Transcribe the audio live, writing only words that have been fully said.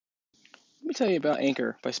me tell you about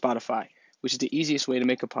Anchor by Spotify, which is the easiest way to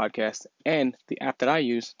make a podcast and the app that I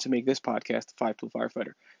use to make this podcast, The Five Tool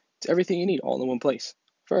Firefighter. It's everything you need all in one place.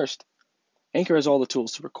 First, Anchor has all the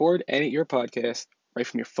tools to record, edit your podcast right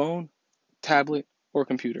from your phone, tablet, or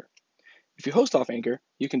computer. If you host off Anchor,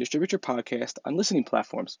 you can distribute your podcast on listening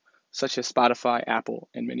platforms such as Spotify, Apple,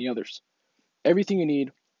 and many others. Everything you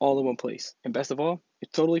need all in one place. And best of all,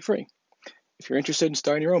 it's totally free. If you're interested in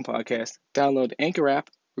starting your own podcast, download the Anchor app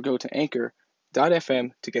or go to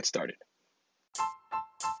anchor.fm to get started.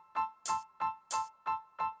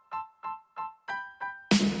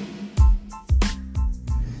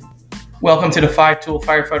 Welcome to the Five Tool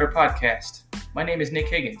Firefighter Podcast. My name is Nick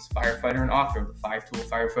Higgins, firefighter and author of the Five Tool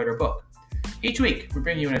Firefighter book. Each week, we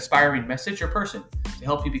bring you an inspiring message or person to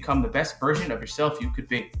help you become the best version of yourself you could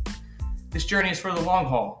be. This journey is for the long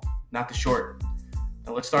haul, not the short.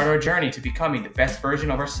 Now let's start our journey to becoming the best version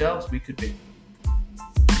of ourselves we could be.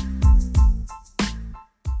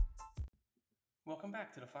 Welcome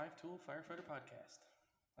back to the Five Tool Firefighter Podcast.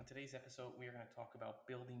 On today's episode, we are going to talk about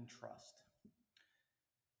building trust.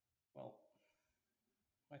 Well,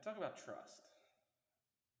 when I talk about trust,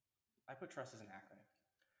 I put trust as an acronym.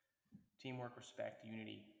 Teamwork, respect,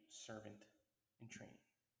 unity, servant, and training.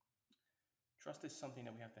 Trust is something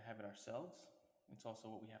that we have to have in ourselves. It's also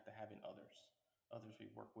what we have to have in others. Others we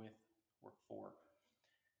work with, work for,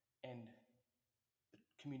 and the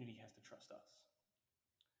community has to trust us.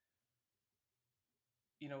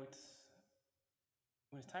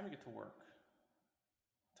 When it's time to get to work,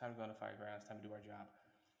 time to go on the fire ground, it's time to do our job.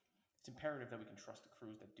 It's imperative that we can trust the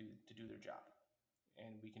crews that do their job,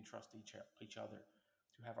 and we can trust each other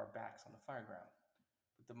to have our backs on the fire ground.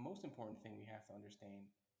 But the most important thing we have to understand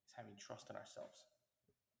is having trust in ourselves.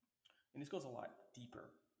 And this goes a lot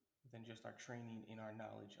deeper than just our training in our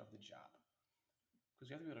knowledge of the job.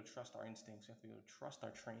 Because we have to be able to trust our instincts, we have to be able to trust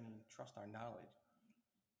our training, trust our knowledge.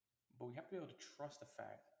 But we have to be able to trust the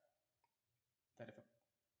fact that if a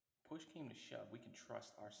push came to shove, we can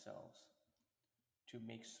trust ourselves to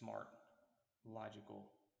make smart, logical,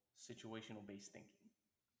 situational-based thinking.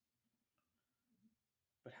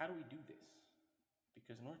 But how do we do this?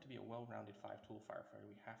 Because in order to be a well-rounded five-tool firefighter,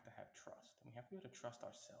 we have to have trust. And we have to be able to trust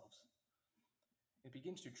ourselves. It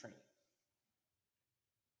begins through training,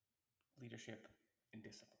 leadership, and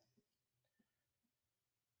discipline.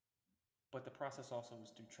 But the process also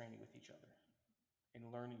is through training with each other and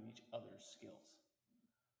learning each other's skills,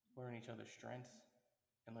 learning each other's strengths,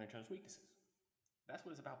 and learning each other's weaknesses. That's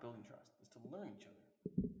what it's about building trust, is to learn each other.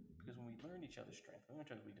 Because when we learn each other's strengths, learn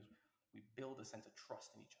each other's weaknesses, we build a sense of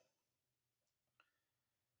trust in each other.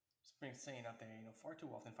 It's saying out there, far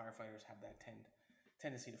too often firefighters have that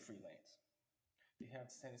tendency to freelance. They have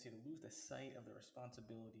a tendency to lose the sight of their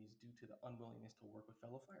responsibilities due to the unwillingness to work with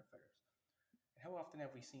fellow firefighters. And how often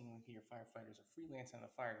have we seen here firefighters are freelancing on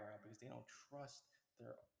the fire ground because they don't trust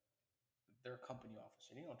their company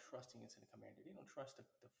officer. They don't trust the incident commander. They don't trust the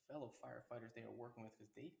fellow firefighters they are working with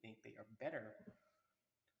because they think they are better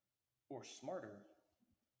or smarter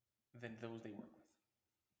than those they work with.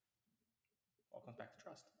 It all comes back to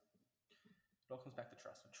trust. It all comes back to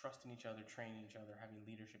trust. So trusting each other, training each other, having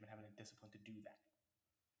leadership, and having a discipline to do that.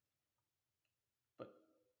 But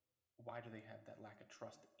why do they have that lack of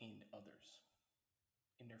trust in others,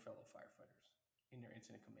 in their fellow firefighters, in their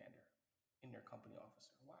incident commander, in their company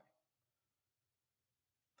officer? Why?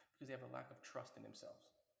 Because they have a lack of trust in themselves.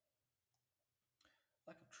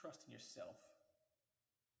 Lack of trust in yourself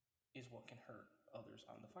is what can hurt others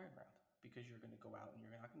on the fire ground, because you're going to go out and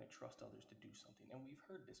you're not going to trust others to do something. And we've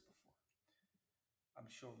heard this before. I'm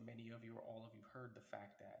sure many of you or all of you heard the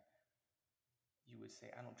fact that you would say,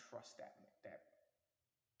 I don't trust that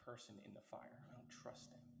person in the fire. I don't trust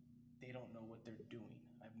them. They don't know what they're doing.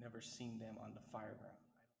 I've never seen them on the fire ground.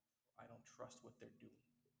 I don't trust what they're doing.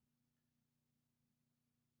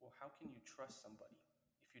 Well, how can you trust somebody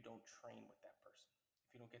if you don't train with that person?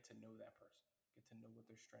 If you don't get to know that person, get to know what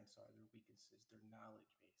their strengths are, their weaknesses, their knowledge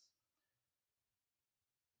base.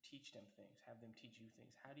 Teach them things, have them teach you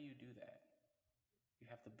things. How do you do that? You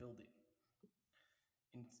have to build it.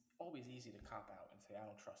 And it's always easy to cop out and say, I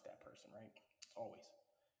don't trust that person, right? Always.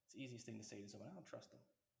 It's the easiest thing to say to someone, I don't trust them,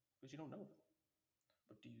 because you don't know them.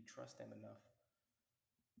 But do you trust them enough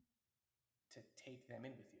to take them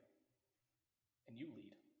in with you? And you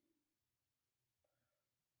lead.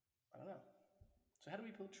 I don't know. So how do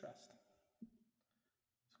we build trust?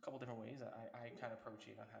 There's a couple different ways I kind of approach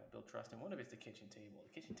it on how to build trust. And one of it's the kitchen table.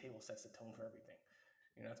 The kitchen table sets the tone for everything.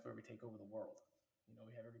 That's where we take over the world.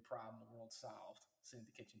 We have every problem in the world solved. Sit at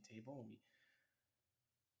the kitchen table and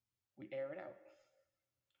we air it out.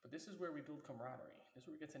 But this is where we build camaraderie. This is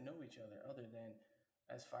where we get to know each other than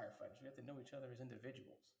as firefighters. We have to know each other as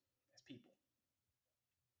individuals, as people.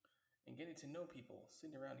 And getting to know people,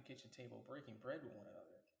 sitting around the kitchen table, breaking bread with one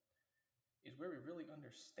another, is where we really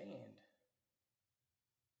understand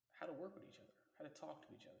how to work with each other, how to talk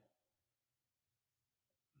to each other,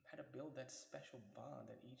 how to build that special bond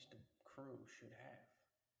that each crew should have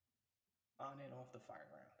on and off the fire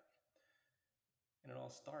ground. And it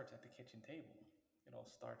all starts at the kitchen table. It all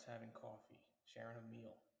starts having coffee, sharing a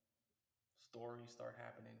meal. Stories start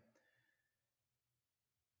happening.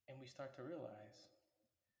 And we start to realize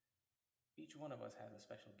each one of us has a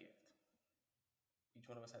special gift.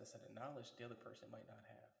 Each one of us has a set of knowledge the other person might not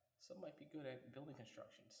have. Some might be good at building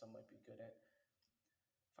construction. Some might be good at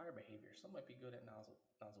fire behavior. Some might be good at nozzle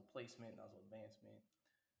placement, nozzle advancement,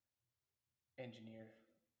 engineer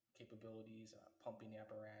capabilities, pumping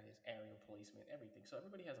apparatus, aerial placement, everything. So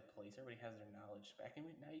everybody has a place. Everybody has their knowledge back. And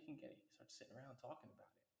now you can get it. You start sitting around talking about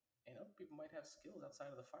it. And other people might have skills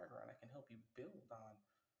outside of the fire ground that can help you build on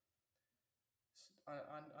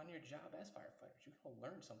your job as firefighters. You can all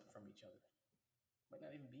learn something from each other. It might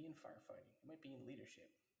not even be in firefighting. It might be in leadership.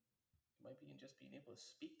 It might be in just being able to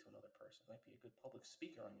speak to another person. It might be a good public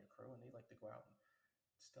speaker on your crew, and they like to go out and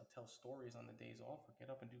still tell stories on the days off or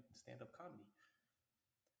get up and do stand-up comedy.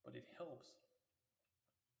 But it helps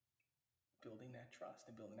building that trust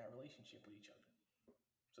and building that relationship with each other.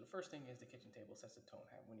 So the first thing is the kitchen table sets the tone.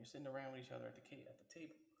 When you're sitting around with each other at the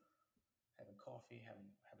table, having coffee, having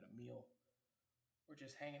a meal, or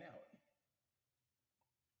just hanging out,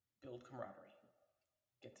 build camaraderie,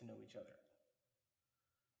 get to know each other.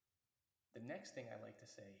 The next thing I like to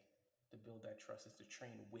say to build that trust is to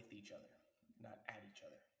train with each other, not at each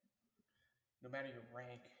other. No matter your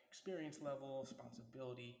rank, experience level,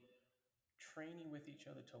 responsibility, training with each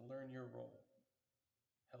other to learn your role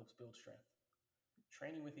helps build strength.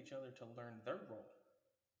 Training with each other to learn their role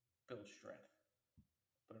builds strength,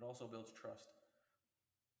 but it also builds trust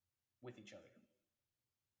with each other.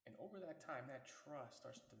 And over that time, that trust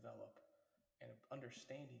starts to develop and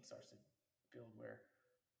understanding starts to build where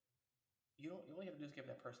you all you have to do is give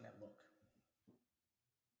that person that look.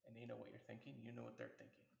 And they know what you're thinking, you know what they're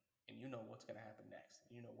thinking, and you know what's going to happen next.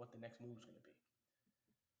 You know what the next move is going to be.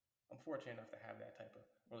 I'm fortunate enough to have that type of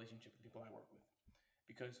relationship with people I work with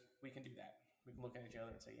because we can do that. We can look at each other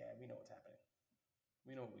and say, yeah, we know what's happening.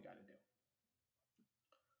 We know what we got to do.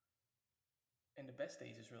 And the best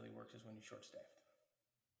days this really works is when you're short-staffed.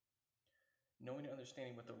 Knowing and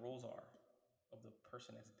understanding what the roles are of the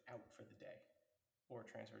person that's out for the day or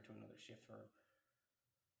transferred to another shift for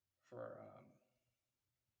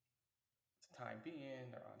time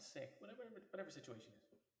being or on sick, whatever situation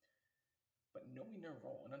is. But knowing their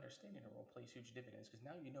role and understanding their role plays huge dividends because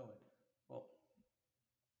now you know it. Well,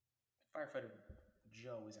 firefighter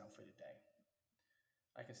Joe is out for the day.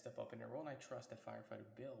 I can step up in their role, and I trust that firefighter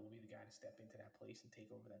Bill will be the guy to step into that place and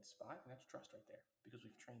take over that spot, and that's trust right there because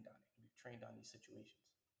we've trained on it. We've trained on these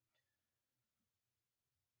situations.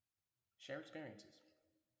 Share experiences.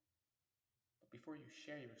 But before you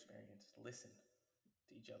share your experience, listen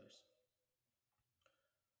to each other's.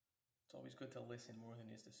 It's always good to listen more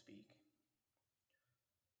than it is to speak.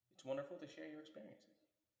 It's wonderful to share your experiences,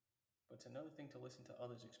 but it's another thing to listen to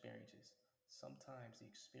others' experiences. Sometimes the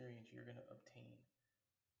experience you're going to obtain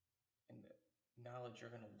and the knowledge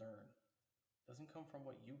you're going to learn doesn't come from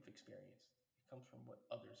what you've experienced. It comes from what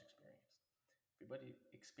others experienced. Everybody's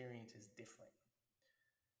experience is different.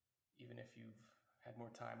 Even if you've had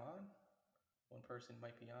more time on, one person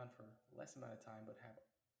might be on for less amount of time but have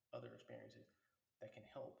other experiences that can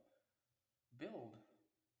help build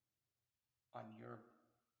on your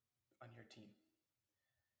team.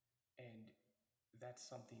 And that's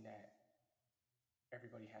something that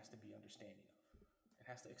everybody has to be understanding of and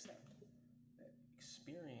has to accept. That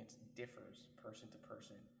experience differs person to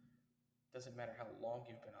person. Doesn't matter how long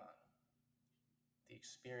you've been on. The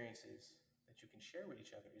experiences that you can share with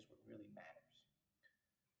each other is what really matters.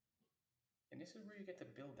 And this is where you get to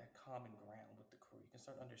build that common ground with the crew. You can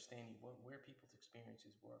start understanding where people's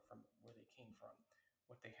experiences were from, where they came from,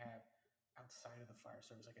 what they have outside of the fire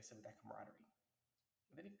service, like I said, with that camaraderie.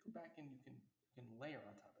 And then you can go back and you can layer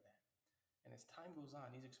on top of that. And as time goes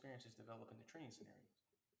on, these experiences develop into training scenarios.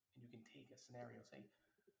 And you can take a scenario, say,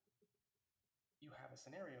 you have a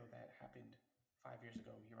scenario that happened 5 years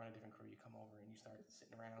ago. You're on a different crew, you come over and you start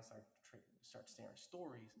sitting around, start sharing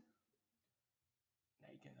stories. Now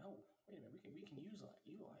you can, oh, wait a minute, we can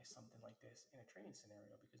utilize something like this in a training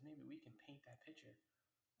scenario because maybe we can paint that picture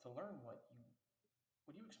to learn what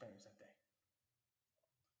you experienced that day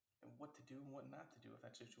and what to do and what not to do if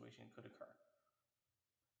that situation could occur.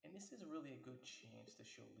 And this is really a good chance to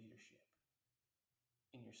show leadership.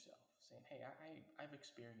 in yourself, saying, hey, I've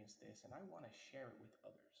experienced this and I want to share it with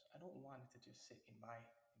others. I don't want it to just sit in my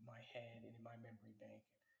head and in my memory bank,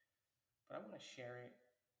 but I want to share it,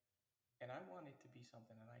 and I want it to be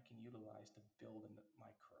something that I can utilize to build in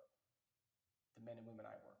my crew, the men and women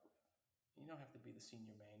I work with. You don't have to be the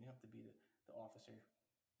senior man, you don't have to be the officer,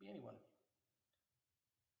 be any one of you.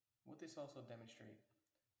 What this also demonstrates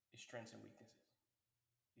is strengths and weaknesses.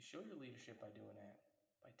 You show your leadership by doing that,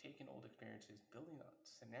 by taking old experiences, building up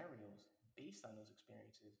scenarios based on those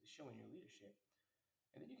experiences, is showing your leadership.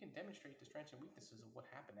 And then you can demonstrate the strengths and weaknesses of what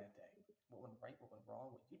happened that day, what went right, what went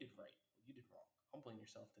wrong, what you did right, what you did wrong, humbling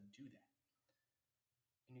yourself to do that.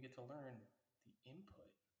 And you get to learn the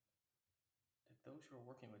input that those who are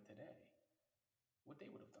working with today, what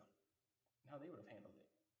they would have done, and how they would have handled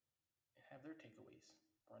it, and have their takeaways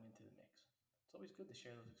brought into the mix. It's always good to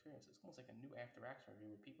share those experiences. It's almost like a new after-action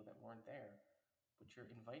review with people that weren't there, but you're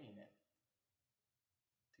inviting them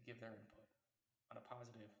to give their input on a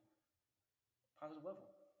positive level.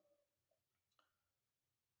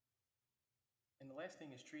 And the last thing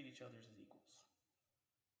is treat each other as equals.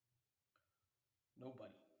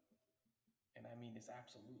 Nobody, and I mean this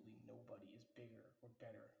absolutely nobody, is bigger or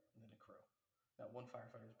better than the crew. Not one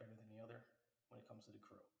firefighter is better than the other when it comes to the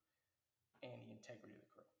crew and the integrity of the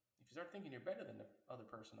crew. If you start thinking you're better than the other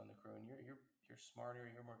person on the crew and you're smarter,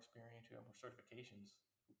 you're more experienced, you have more certifications,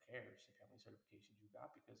 who cares if you have any certifications you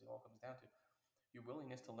got? Because it all comes down to your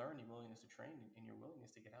willingness to learn, your willingness to train, and your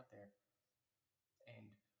willingness to get out there and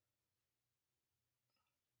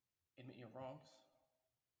admit your wrongs,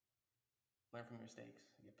 learn from your mistakes,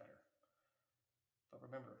 and get better. But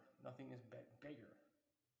remember, nothing is bigger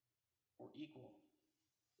or equal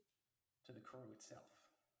to the crew itself.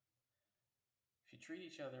 If you treat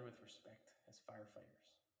each other with respect as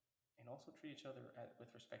firefighters, and also treat each other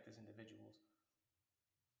with respect as individuals,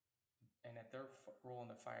 and at their role in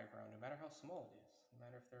the fireground, no matter how small it is, no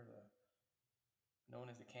matter if they're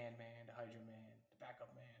known as the can man, the hydrant man, the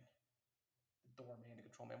backup man, the door man, the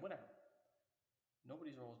control man, whatever.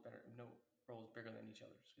 Nobody's role is better. No role is bigger than each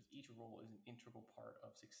other's, because each role is an integral part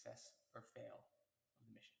of success or fail of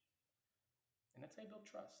the mission. And that's how you build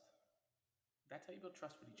trust. That's how you build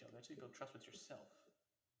trust with each other. That's how you build trust with yourself.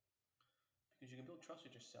 Because you can build trust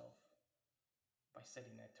with yourself by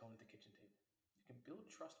setting that tone at the kitchen table. You can build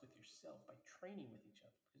trust with yourself by training with each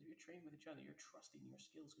other. Because if you're training with each other, you're trusting your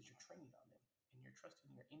skills because you're training on them. And you're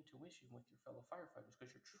trusting your intuition with your fellow firefighters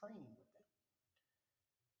because you're training with them.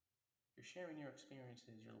 You're sharing your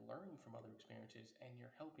experiences, you're learning from other experiences, and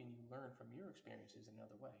you're helping you learn from your experiences in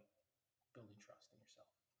another way, building trust in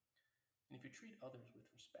yourself. And if you treat others with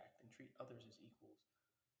respect and treat others as equals,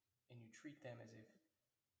 and you treat them as if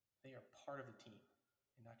they are part of the team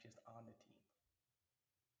and not just on the team,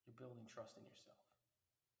 you're building trust in yourself.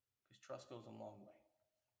 Because trust goes a long way.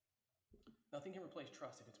 Nothing can replace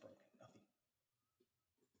trust if it's broken. Nothing.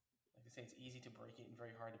 Like they say, it's easy to break it and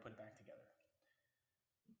very hard to put it back together.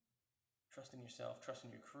 Trust in yourself, trust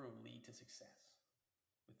in your crew lead to success.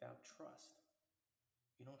 Without trust,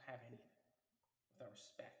 you don't have anything. Without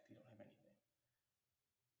respect, you don't have anything.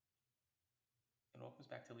 It all comes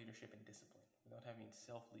back to leadership and discipline. Without having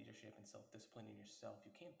self-leadership and self-discipline in yourself,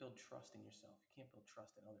 you can't build trust in yourself. You can't build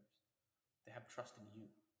trust in others. They have trust in you.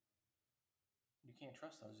 You can't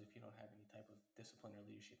trust others if you don't have any type of discipline or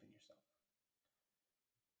leadership in yourself.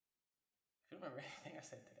 If you don't remember anything I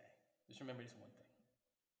said today, just remember this one thing.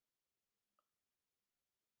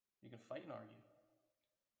 You can fight and argue,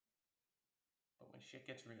 but when shit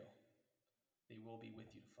gets real, they will be with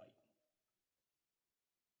you to fight.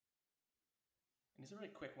 And it's a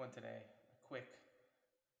really quick one today, a quick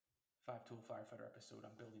 5-tool firefighter episode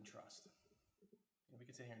on building trust. We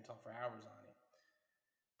could sit here and talk for hours on it,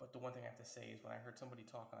 but the one thing I have to say is when I heard somebody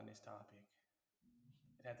talk on this topic,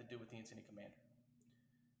 it had to do with the incident commander.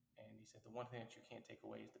 And he said the one thing that you can't take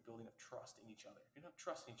away is the building of trust in each other. If you don't have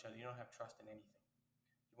trust in each other, you don't have trust in anything.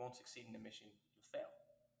 You won't succeed in the mission, you'll fail.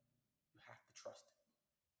 You have to trust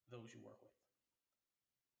those you work with.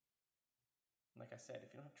 And like I said,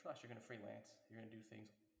 if you don't have trust, you're going to freelance, you're going to do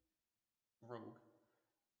things rogue,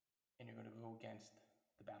 and you're going to go against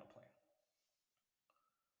the battle plan.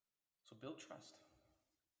 So build trust.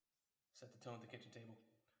 Set the tone at the kitchen table.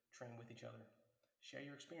 Train with each other. Share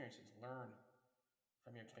your experiences. Learn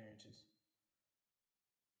from your experiences.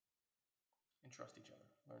 And trust each other.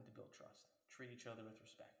 Learn to build trust. Treat each other with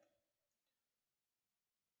respect.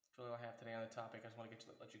 That's really all I have today on the topic. I just want to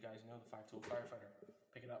let you guys know the 5-tool firefighter.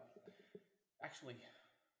 Pick it up. Actually,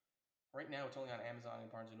 right now it's only on Amazon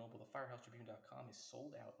and Barnes & Noble. The FirehouseTribune.com is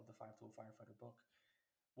sold out of the 5-tool firefighter book.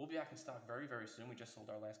 We'll be back in stock very, very soon. We just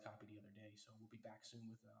sold our last copy the other day, so we'll be back soon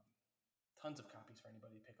with tons of copies for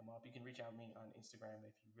anybody to pick them up. You can reach out to me on Instagram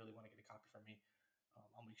if you really want to get a copy from me.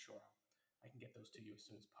 I'll make sure I can get those to you as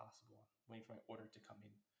soon as possible. I'm waiting for my order to come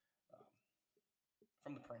in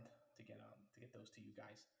from the print to get those to you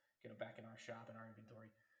guys. Get them back in our shop and our inventory.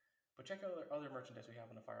 But check out other merchandise we have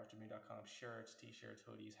on the FireHouseTribune.com: shirts, t-shirts,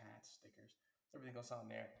 hoodies, hats, stickers, everything else on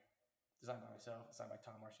there. Designed by myself, designed by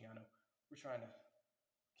Tom Marciano. We're trying to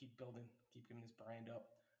keep building, keep giving this brand up.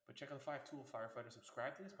 But check out the 5 Tool Firefighter.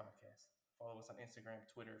 Subscribe to this podcast. Follow us on Instagram,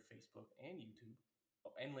 Twitter, Facebook, and YouTube.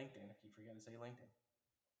 Oh, and LinkedIn. I keep forgetting to say LinkedIn.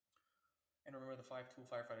 And remember, the 5 Tool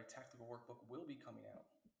Firefighter Tactical Workbook will be coming out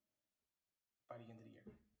by the end of the year.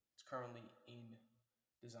 It's currently in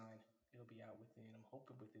design. It'll be out I'm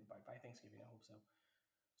hoping by Thanksgiving. I hope so.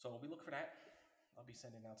 So we look for that. I'll be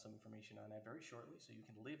sending out some information on that very shortly, so you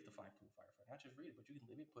can live the 5 Tool Firefighter. Not just read it, but you can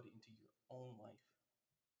live it, put it into your own life,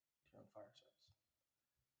 your own fire service.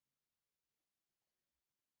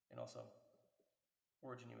 And also,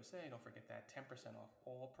 Origin USA, don't forget that, 10% off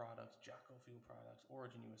all products, Jocko Fuel products,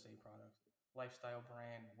 Origin USA products, lifestyle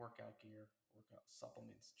brand, workout gear, workout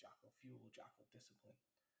supplements, Jocko Fuel, Jocko Discipline,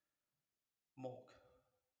 Molk,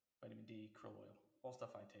 vitamin D, krill oil, all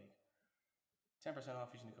stuff I take. 10% off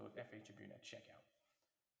using the code FHTribune at checkout.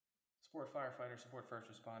 Support firefighters, support first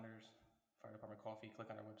responders, fire department coffee. Click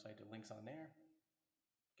on our website, the link's on there.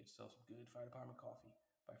 Get yourself some good fire department coffee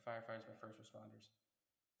by firefighters, by first responders,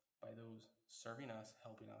 by those serving us,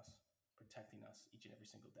 helping us, protecting us each and every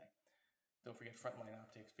single day. Don't forget Frontline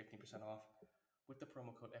Optics, 15% off with the promo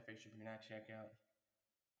code FHTribune at checkout.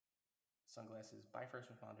 Sunglasses by first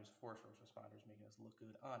responders for first responders, making us look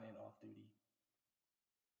good on and off duty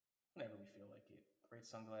whenever we feel like it. Great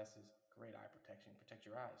sunglasses, great eye protection. Protect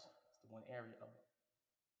your eyes. It's the one area of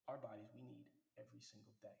our bodies we need every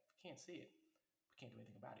single day. If we can't see it, we can't do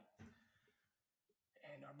anything about it.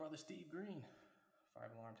 And our brother Steve Green,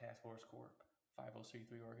 5 Alarm Task Force Corp,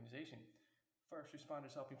 5033 organization. First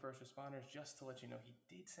responders helping first responders. Just to let you know, he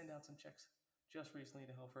did send out some checks just recently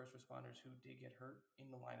to help first responders who did get hurt in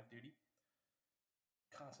the line of duty.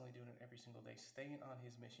 Constantly doing it every single day, staying on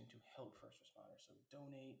his mission to help first responders. So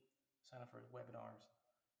donate, sign up for his webinars,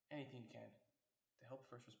 anything you can to help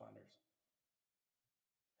first responders.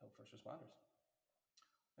 Help first responders.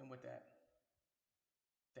 And with that,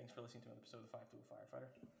 thanks for listening to another episode of the 5 Tool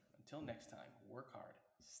Firefighter. Until next time, work hard,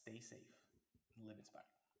 stay safe, and live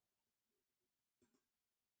inspired.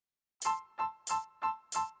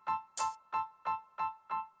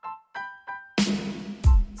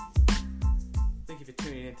 Thank you for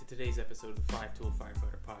tuning in to today's episode of the 5 Tool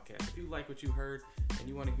Firefighter podcast. If you like what you heard and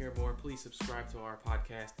you want to hear more, please subscribe to our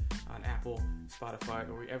podcast on Apple, Spotify,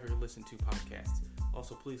 or wherever you listen to podcasts.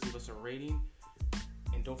 Also, please leave us a rating.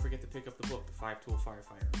 And don't forget to pick up the book, The 5 Tool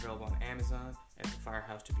Firefighter, available on Amazon at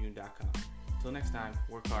thefirehousetribune.com. Until next time,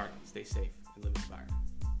 work hard, stay safe, and live inspired.